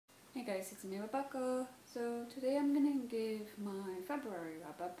Hey guys, it's me Rebecca. So today I'm gonna give my February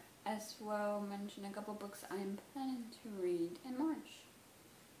wrap up as well mention a couple books I'm planning to read in March.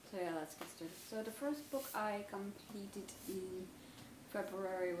 So yeah, let's get started. So the first book I completed in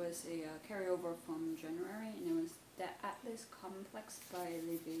February was a carryover from January, and it was The Atlas Complex by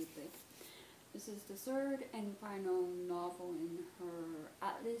Vita. This is the third and final novel in her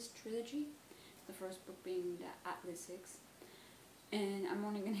Atlas trilogy, the first book being The Atlas 6. And I'm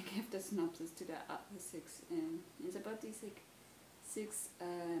only gonna give the synopsis to the Atlas 6, and it's about these like six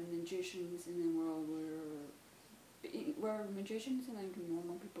magicians in a world where magicians and like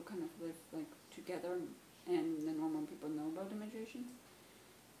normal people kind of live like together, and the normal people know about the magicians.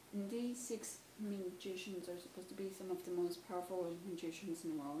 And these six magicians are supposed to be some of the most powerful magicians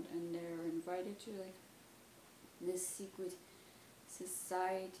in the world, and they're invited to like this secret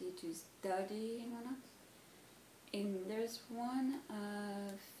society to study and whatnot. And there's one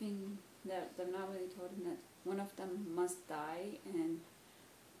thing that they're not really told, that one of them must die, and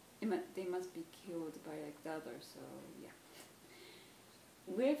they must be killed by like the other. So yeah.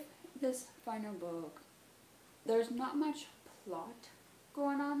 With this final book, there's not much plot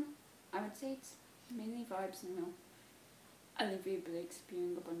going on. I would say it's mainly vibes, Olivia Blake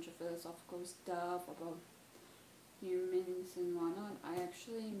spewing a bunch of philosophical stuff about humans and whatnot. I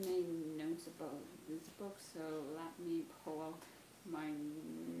actually made notes about this book, so let me pull out my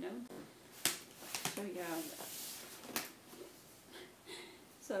notes.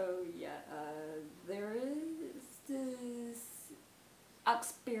 There is this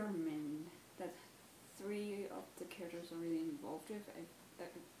experiment that three of the characters are really involved with.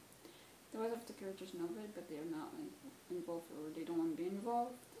 The rest of the characters know it, but they're not like involved, or they don't want to be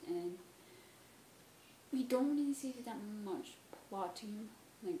involved, and we don't really see that much plotting,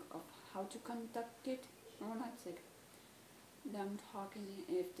 like of how to conduct it or not. It's like them talking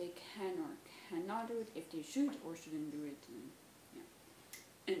if they can or cannot do it, if they should or shouldn't do it, and yeah.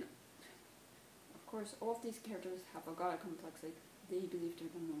 And of course, all of these characters have a god complex. Like they believe they're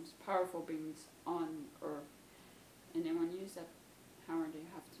the most powerful beings on Earth, and they want to use that power. They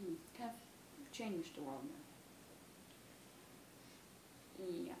have to kind of change the world.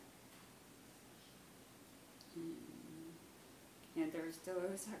 Yeah. Yeah, there is still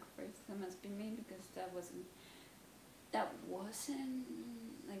a sacrifice that must be made, because that wasn't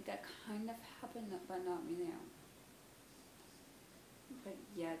like, that kind of happened, but not really. But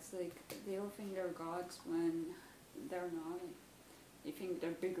yeah, it's like they all think they're gods when they're not. Like, they think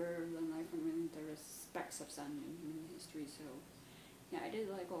they're bigger than life, and really there is specks of sand in human history. So yeah, I did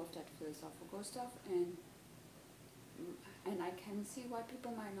like all of that philosophical stuff, and I can see why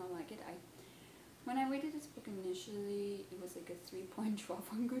people might not like it. When I rated this book initially, it was like a 3.12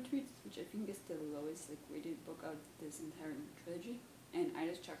 on Goodreads, which I think is the lowest like rated book out of this entire trilogy. And I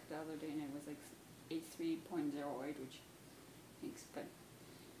just checked the other day, and it was like a 3.08, which thanks, but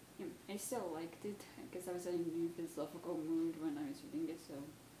yeah, I still liked it because I was in a new philosophical mood when I was reading it. So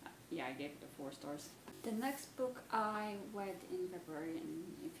yeah, I gave it 4 stars. The next book I read in February,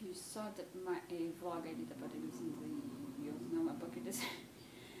 and if you saw a vlog I did about it recently, you'll know what book it is.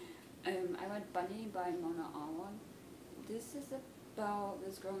 I read Bunny by Mona Awad. This is about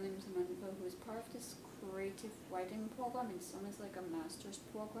this girl named Samantha who is part of this creative writing program. It's almost like a master's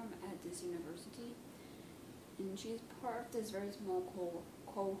program at this university. And she's part of this very small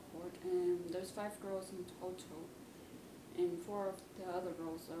cohort, and there's 5 girls in total. And 4 of the other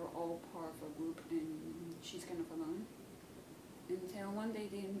girls are all part of a group, and she's kind of alone. Until one day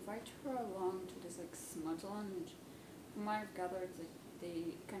they invite her along to this like smudge-on, which from what I've gathered, it's like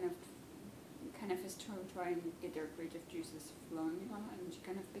they kind of is to try and get their creative juices flowing on, and she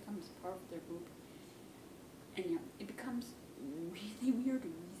kind of becomes part of their group. And yeah, it becomes really weird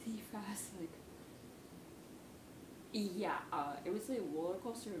really fast. Like yeah, it was like a roller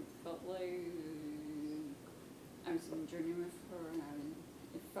coaster. It felt like I was in a journey with her, and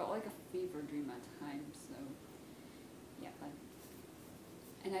it felt like a fever dream at times. So yeah,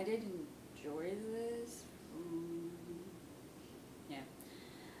 and I did enjoy this. Yeah.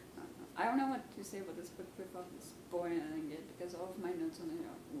 I don't know what to say about this book without spoiling it, because all of my notes on it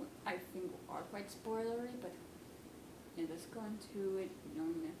I think are quite spoilery, but yeah, let's go into it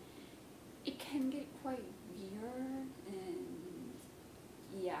knowing that it can get quite weird, and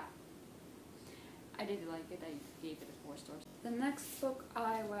yeah, I did like it. I gave it 4 stars. The next book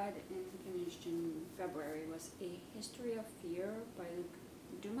I read and finished in February was A History of Fear by Luke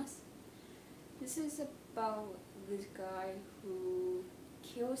Dumas. This is about this guy who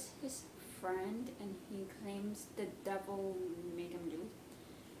kills his friend, and he claims the devil made him do it.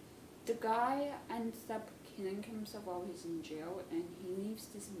 The guy ends up killing himself while he's in jail, and he leaves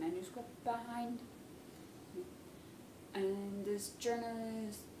this manuscript behind. And this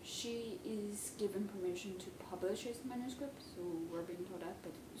journalist, she is given permission to publish his manuscript, so we're being told that,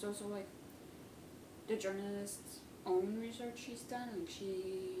 but it's also like the journalist's own research she's done, like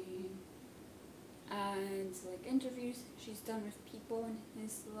she adds like interviews she's done with people in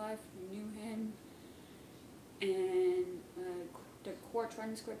his life who knew him, and the court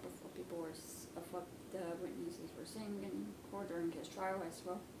transcript of what people were, of what the witnesses were saying in court during his trial as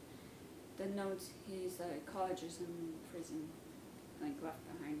well. The notes his colleges in prison like left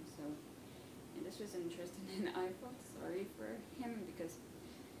behind. So yeah, this was interesting, and I felt sorry for him because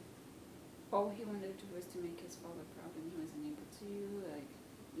all he wanted to do was to make his father proud, and he wasn't able to. Like,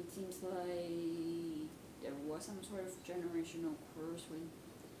 it seems like there was some sort of generational curse when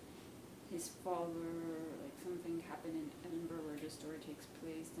his father, like something happened in Edinburgh where the story takes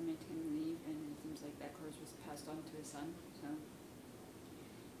place that made him leave, and it seems like that curse was passed on to his son. So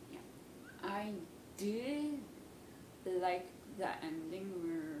yeah, I did like the ending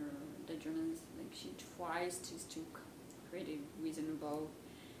where the journalist, like, she tries to create a reasonable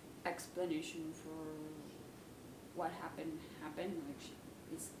explanation for what happened. Like, she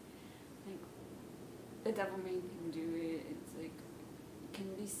is like, the devil made him do it. It's like, it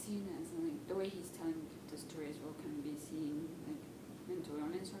can be seen as like the way he's telling the story as well can be seen like mental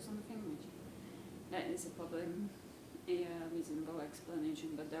illness or something, which that is a problem, a reasonable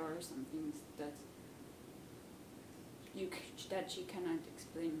explanation. But there are some things that she cannot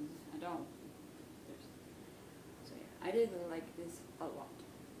explain at all. So yeah, I did like this a lot,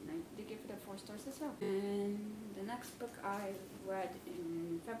 and I did give it a 4 stars as well. And the next book I read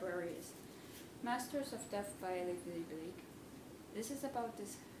in February is Masters of Death by Livy Blake. This is about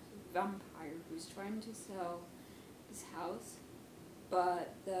this vampire who's trying to sell his house,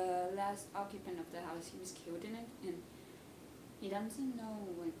 but the last occupant of the house, he was killed in it, and he doesn't know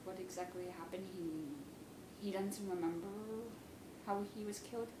like what exactly happened. He doesn't remember how he was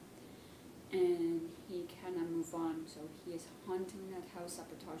killed, and he cannot move on, so he is haunting that house,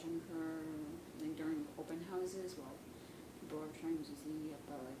 sabotaging her like during open houses while people are trying to see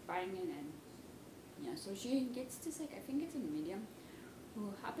about like buying it. And yeah, so she gets this, like, I think it's a medium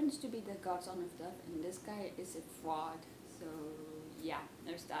who happens to be the godson of death, and this guy is a fraud. So yeah,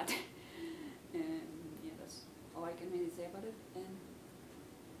 there's that. And yeah, that's all I can really say about it. And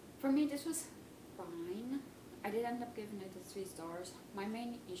for me, this was fine. I did end up giving it a 3 stars. My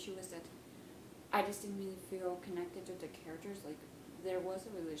main issue was that I just didn't really feel connected to the characters. Like, there was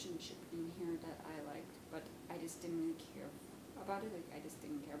a relationship in here that I liked, but I just didn't really care about it. Like, I just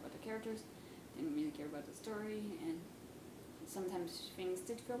didn't care about the characters, didn't really care about the story, and sometimes things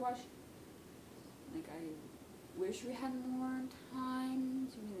did feel rushed. Like, I wish we had more time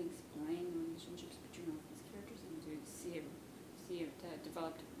to really explain the relationships between all these characters and to see it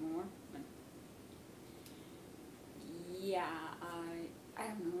developed more. But yeah, I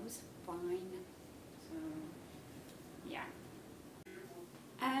don't know, it was fine. So yeah.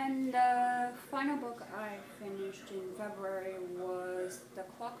 And the final book I finished in February was The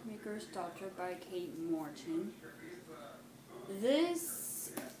Clockmaker's Daughter by Kate Morton.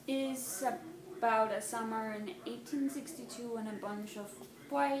 This is about a summer in 1862 when a bunch of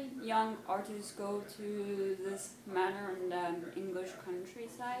quite young artists go to this manor in the English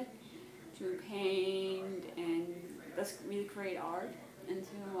countryside to paint and just really create art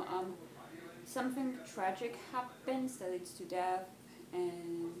until something tragic happens that leads to death,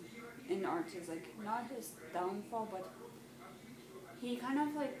 and an artist, like, not his downfall, but he kind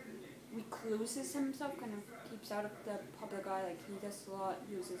of like recluses himself, kind of keeps out of the public eye. Like, he does a lot,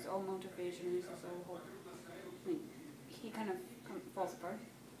 loses all motivation, loses all hope. Like, he kind of falls apart.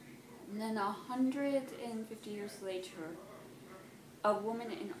 And then 150 years later, a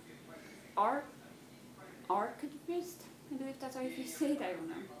woman in archivist, I believe that's how you say it, I don't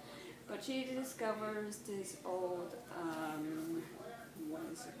know. But she discovers this old, what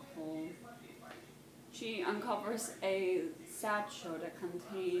is it called? She uncovers a satchel that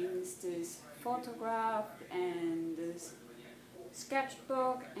contains this photograph and this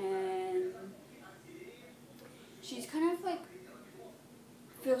sketchbook, and she's kind of like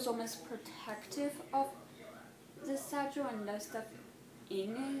feels almost protective of the satchel and the stuff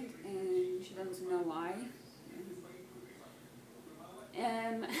in it, and she doesn't know why.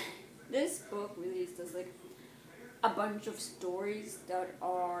 This book really is just like a bunch of stories that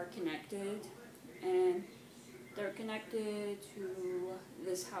are connected, and they're connected to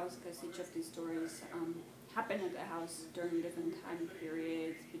this house because each of these stories happen at the house during different time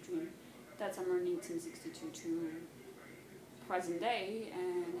periods between that summer in 1862 to present day,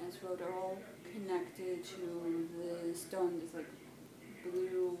 and as well they're all connected to the stone, this like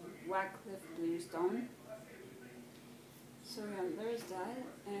blue, Wycliffe blue stone. So yeah, there's that,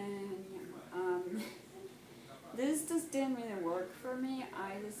 and yeah, this just didn't really work for me.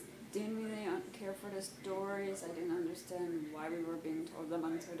 I just didn't really care for the stories. I didn't understand why we were being told them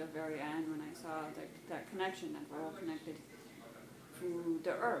until the very end when I saw that connection, that we're all connected to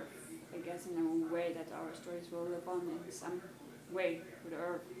the earth. I guess in a way that our stories will live on in some way with the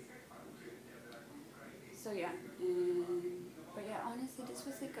earth. So yeah, but yeah, honestly, this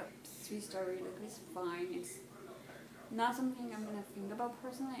was like a sweet story. Like, it's fine. It's not something I'm gonna think about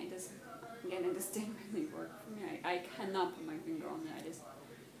personally. It just, again, it just didn't really work for me. I cannot put my finger on it.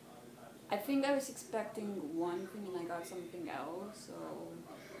 I think I was expecting one thing and I got something else. So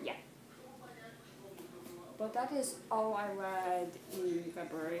yeah. But that is all I read in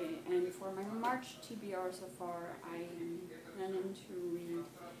February, and for my March TBR so far, I am planning to read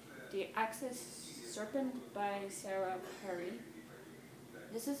The Axis Serpent by Sarah Perry.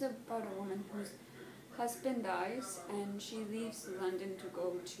 This is about a woman whose husband dies and she leaves London to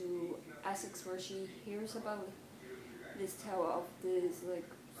go to Essex, where she hears about this tale of this like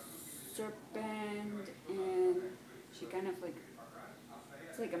serpent, and she kind of like,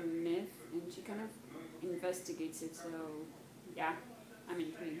 it's like a myth, and she kind of investigates it. So yeah, I'm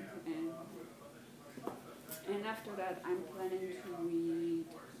intrigued, and after that I'm planning to read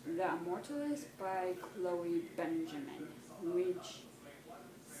The Immortalist by Chloe Benjamin, which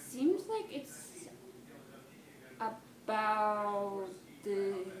seems like it's about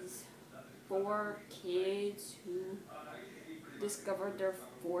these 4 kids who discovered their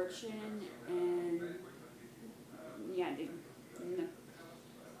fortune, and yeah,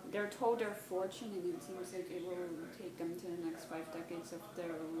 they're told their fortune, and it seems like it will take them to the next 5 decades of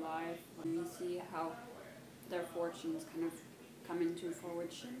their life, and we see how their fortunes kind of come into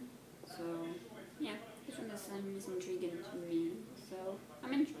fruition. So yeah, this one is intriguing to me, so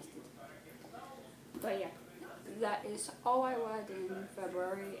I'm interested. But yeah, that is all I read in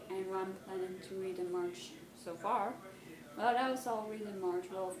February and what I'm planning to read in March so far. Well, that was all read in March,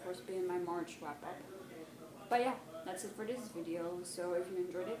 will of course be in my March wrap up. But yeah, that's it for this video. So if you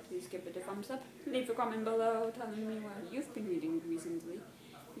enjoyed it, please give it a thumbs up. Leave a comment below telling me what you've been reading recently.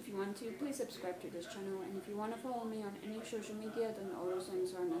 If you want to, please subscribe to this channel. And if you want to follow me on any social media, then all those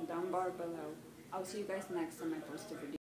links are in the down bar below. I'll see you guys next time I post a video.